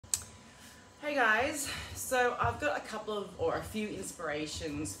Hey guys, so I've got a few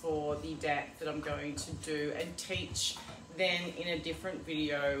inspirations for the dance that I'm going to do and teach then in a different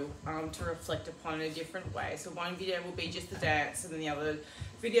video to reflect upon in a different way. So one video will be just the dance, and then the other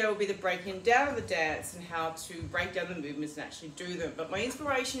video will be the breaking down of the dance and how to break down the movements and actually do them. But my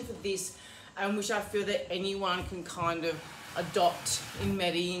inspiration for this, which I feel that anyone can kind of adopt in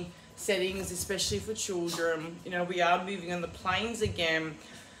many settings, especially for children, you know, we are moving on the planes again.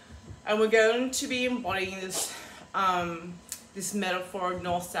 And we're going to be embodying this this metaphor of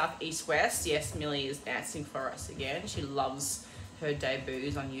north, south, east, west. Yes, Millie is dancing for us again. She loves her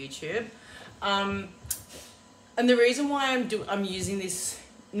debuts on YouTube. And the reason why I'm using this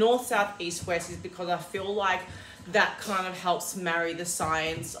north, south, east, west is because I feel like that kind of helps marry the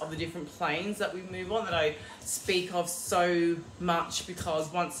science of the different planes that we move on, that I speak of so much,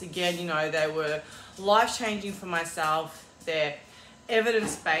 because once again, you know, they were life-changing for myself. They're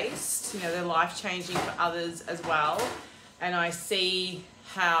evidence-based, you know, they're life-changing for others as well. And I see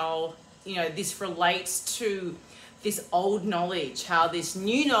how, you know, this relates to this old knowledge, how this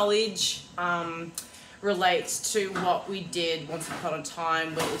new knowledge relates to what we did once upon a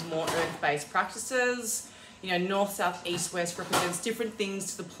time when it was more earth-based practices. You know, north, south, east, west represents different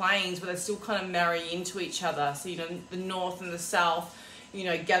things to the planes, but they still kind of marry into each other. So, you know, the north and the south, you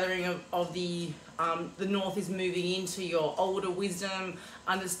know, gathering of the north is moving into your older wisdom,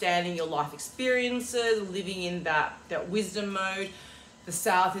 understanding your life experiences, living in that wisdom mode. The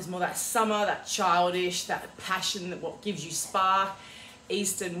south is more that summer, that childish, that passion, that what gives you spark.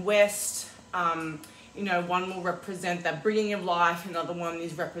 East and west, you know, one will represent that bringing of life, another one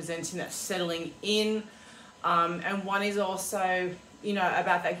is representing that settling in. And one is also, you know,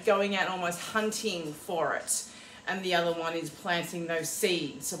 about that going out and almost hunting for it. And the other one is planting those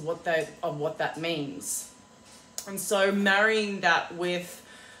seeds of what that means. And so marrying that with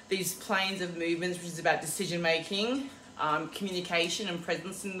these planes of movements, which is about decision making, communication and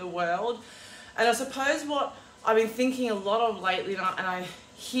presence in the world. And I suppose what I've been thinking a lot of lately, and I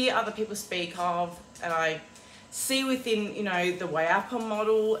hear other people speak of, and I see within, you know, the Way Upper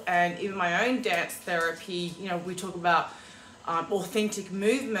model and even my own dance therapy, you know, we talk about authentic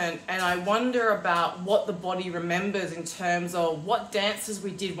movement, and I wonder about what the body remembers in terms of what dances we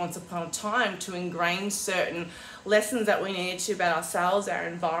did once upon a time to ingrain certain lessons that we needed to about ourselves, our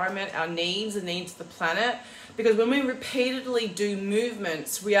environment, our needs, the needs of the planet. Because when we repeatedly do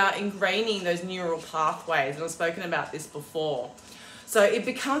movements, we are ingraining those neural pathways, and I've spoken about this before. So it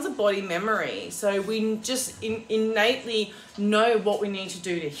becomes a body memory. So we just innately know what we need to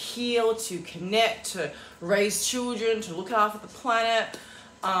do to heal, to connect, to raise children, to look after the planet,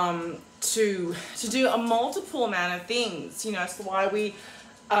 to do a multiple amount of things. You know, it's why we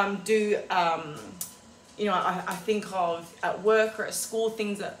you know, I think of at work or at school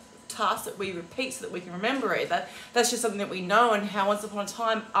tasks that we repeat so that we can remember it. That's just something that we know, and how once upon a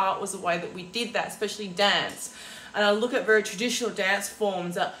time art was the way that we did that, especially dance. And I look at very traditional dance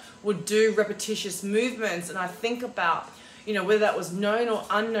forms that would do repetitious movements, and I think about, you know, whether that was known or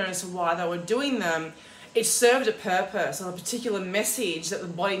unknown as to why they were doing them, it served a purpose or a particular message that the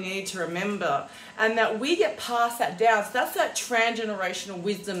body needed to remember, and that we get passed that down. So that's that transgenerational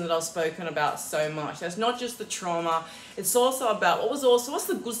wisdom that I've spoken about so much. That's not just the trauma, it's also about what's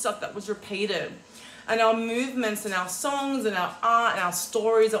the good stuff that was repeated. And our movements and our songs and our art and our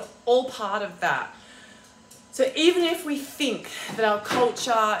stories are all part of that. So even if we think that our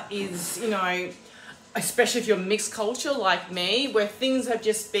culture is, you know, especially if you're mixed culture like me, where things have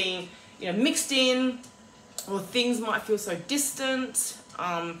just been, you know, mixed in, or things might feel so distant,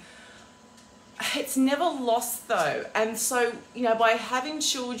 it's never lost though. And so, you know, by having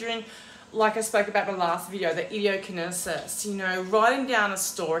children, like I spoke about in the last video, the idiokinesis, you know, writing down a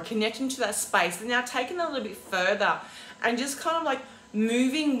story, connecting to that space, and now taking it a little bit further and just kind of like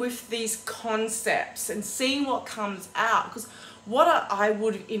moving with these concepts and seeing what comes out. Because what I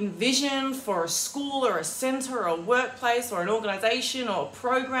would envision for a school or a center or a workplace or an organization or a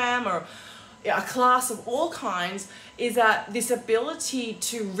program or a class of all kinds is that this ability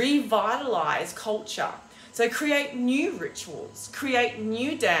to revitalize culture. So create new rituals, create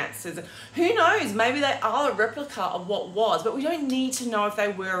new dances. Who knows, maybe they are a replica of what was, but we don't need to know if they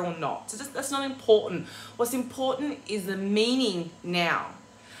were or not. So that's not important. What's important is the meaning now.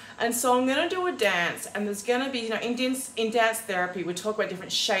 And so I'm going to do a dance, and there's going to be, you know, in dance therapy, we talk about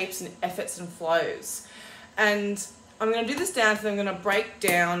different shapes and efforts and flows. And I'm going to do this dance, and I'm going to break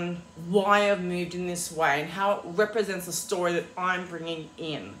down why I've moved in this way and how it represents the story that I'm bringing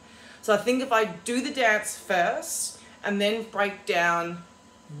in. So I think if I do the dance first and then break down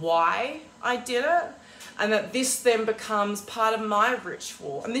why I did it, and that this then becomes part of my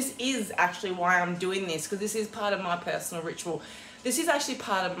ritual. And this is actually why I'm doing this, because this is part of my personal ritual. This is actually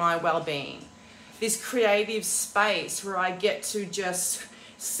part of my well-being. This creative space where I get to just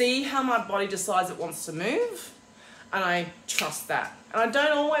see how my body decides it wants to move, and I trust that. And I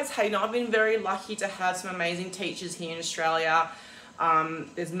don't always hate it. I've been very lucky to have some amazing teachers here in Australia.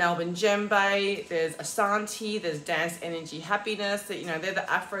 There's Melbourne Djembe, there's Asante, there's Dance Energy Happiness, that, you know, they're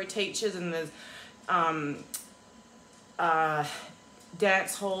the Afro teachers, and there's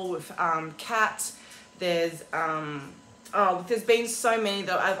Dance Hall with Kat. There's there's been so many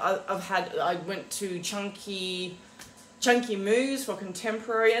that I've had. I went to Chunky Moves for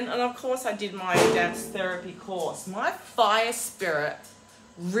contemporary, and of course I did my dance therapy course. My fire spirit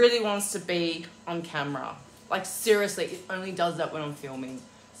really wants to be on camera. Like, seriously, it only does that when I'm filming.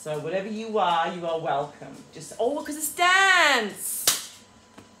 So whatever you are welcome. Just, oh, because it's dance.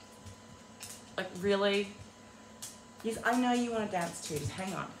 Like, really? Yes, I know you want to dance too, just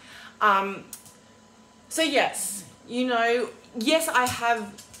hang on. So yes, you know, yes, I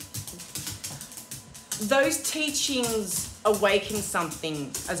have, those teachings awaken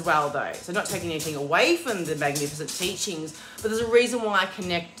something as well though. So not taking anything away from the magnificent teachings, but there's a reason why I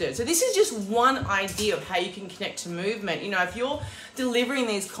connected. So this is just one idea of how you can connect to movement. You know, if you're delivering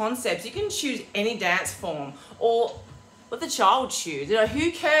these concepts, you can choose any dance form, or let the child choose. You know,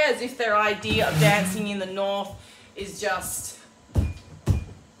 who cares if their idea of dancing in the north is just,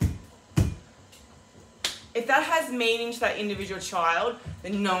 if that has meaning to that individual child,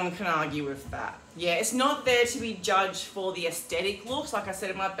 then no one can argue with that. Yeah, it's not there to be judged for the aesthetic looks. Like I said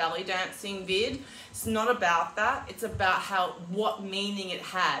in my belly dancing vid, it's not about that. It's about what meaning it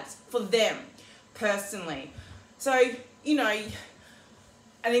has for them personally. So, you know,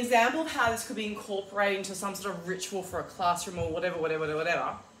 an example of how this could be incorporated into some sort of ritual for a classroom or whatever,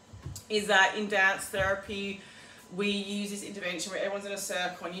 is that in dance therapy, we use this intervention where everyone's in a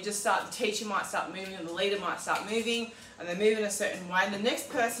circle, and you just start, the teacher might start moving and the leader might start moving, and they move in a certain way, and the next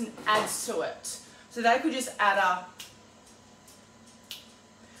person adds to it. So they could just add a,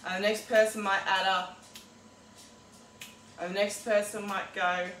 and the next person might add a, and the next person might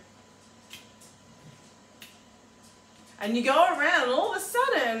go, and you go around, and all of a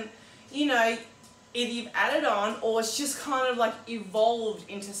sudden, you know, either you've added on or it's just kind of like evolved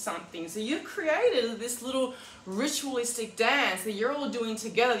into something. So you've created this little ritualistic dance that you're all doing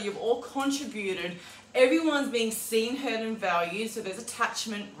together. You've all contributed. Everyone's being seen, heard, and valued. So there's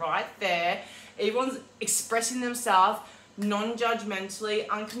attachment right there. Everyone's expressing themselves non-judgmentally,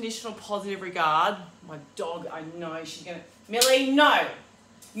 unconditional positive regard. My dog, I know she's gonna, Millie, no.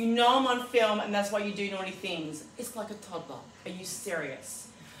 You know I'm on film and that's why you do naughty things. It's like a toddler. Are you serious?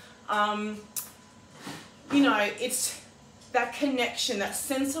 You know, it's that connection, that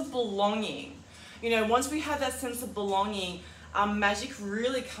sense of belonging. You know, once we have that sense of belonging, magic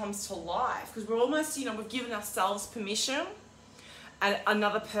really comes to life, because we're almost, you know, we've given ourselves permission, and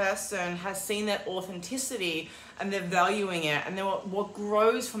another person has seen that authenticity and they're valuing it, and then what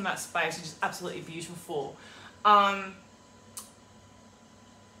grows from that space is just absolutely beautiful. I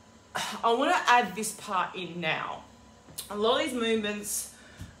want to add this part in now. A lot of these movements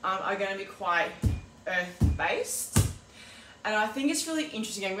are going to be quite earth-based, and I think it's really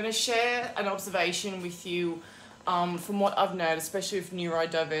interesting. I'm going to share an observation with you from what I've noticed, especially with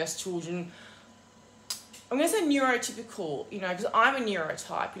neurodiverse children. I'm going to say neurotypical, you know, because I'm a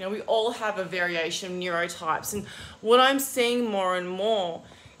neurotype. You know, we all have a variation of neurotypes, and what I'm seeing more and more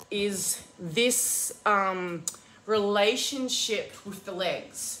is this relationship with the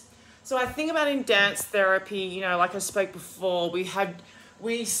legs. So I think about in dance therapy, you know, like I spoke before,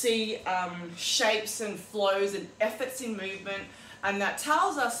 we see shapes and flows and efforts in movement, and that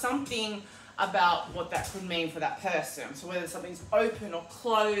tells us something about what that could mean for that person. So whether something's open or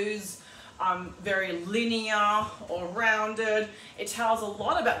closed, very linear or rounded, it tells a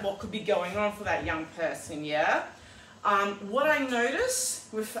lot about what could be going on for that young person, yeah? What I notice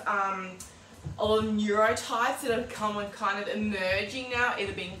with a lot of neurotypes that have come and kind of emerging now,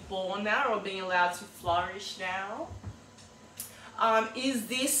 either being born now or being allowed to flourish now, is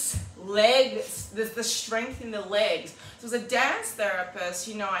this leg, the strength in the legs. So as a dance therapist,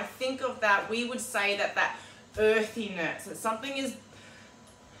 you know, I think of that, we would say that earthiness, that something is,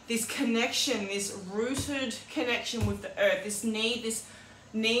 this connection, this rooted connection with the earth, this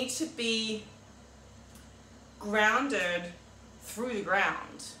need to be grounded through the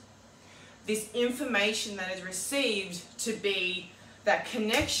ground. This information that is received to be, that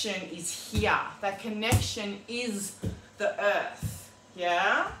connection is here, that connection is the earth,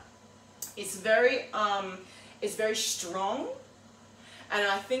 yeah? It's very strong, and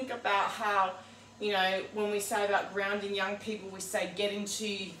I think about how, You know, when we say about grounding young people, we say get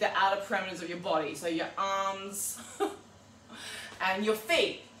into the outer parameters of your body. So your arms and your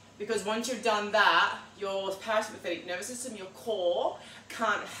feet. Because once you've done that, your parasympathetic nervous system, your core,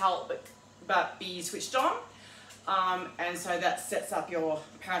 can't help but be switched on. And so that sets up your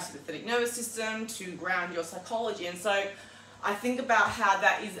parasympathetic nervous system to ground your psychology. And so I think about how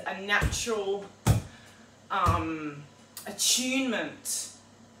that is a natural attunement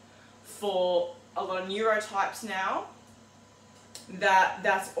for a lot of neurotypes now.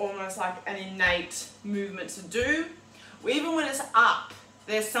 That's almost like an innate movement to do. Even when it's up,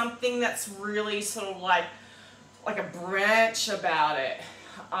 there's something that's really sort of like a branch about it.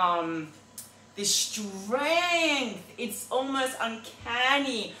 This strength, it's almost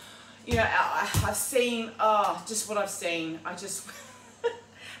uncanny. You know, I've seen, just what I've seen.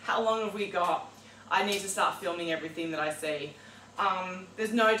 How long have we got? I need to start filming everything that I see.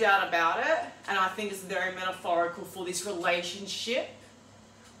 There's no doubt about it, and I think it's very metaphorical for this relationship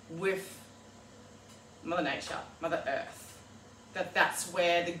with Mother Nature, Mother Earth. That's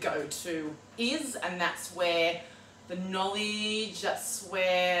where the go-to is, and that's where the knowledge, that's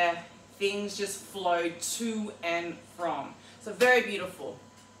where things just flow to and from. So very beautiful.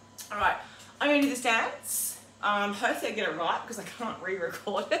 All right, I'm going to do this dance. Hopefully I get it right because I can't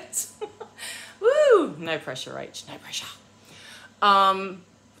re-record it. Woo! No pressure, H, no pressure.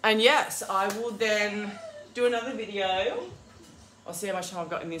 And yes, I will then do another video. I'll see how much time I've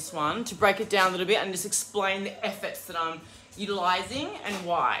got in this one to break it down a little bit and just explain the efforts that I'm utilizing and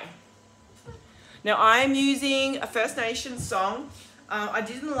why. Now I'm using a First Nations song. I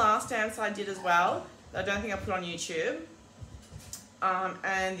did in the last dance I did as well. I don't think I put on YouTube.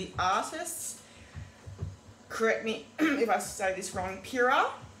 And the artists, correct me if I say this wrong, Pira,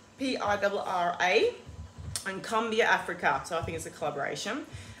 P-I-R-R-A, and Cumbia Africa. So I think it's a collaboration.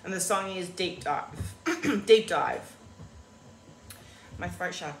 And the song is Deep Dive. Deep Dive. My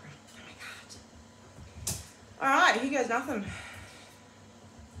throat chakra. Oh my God. All right, here goes nothing.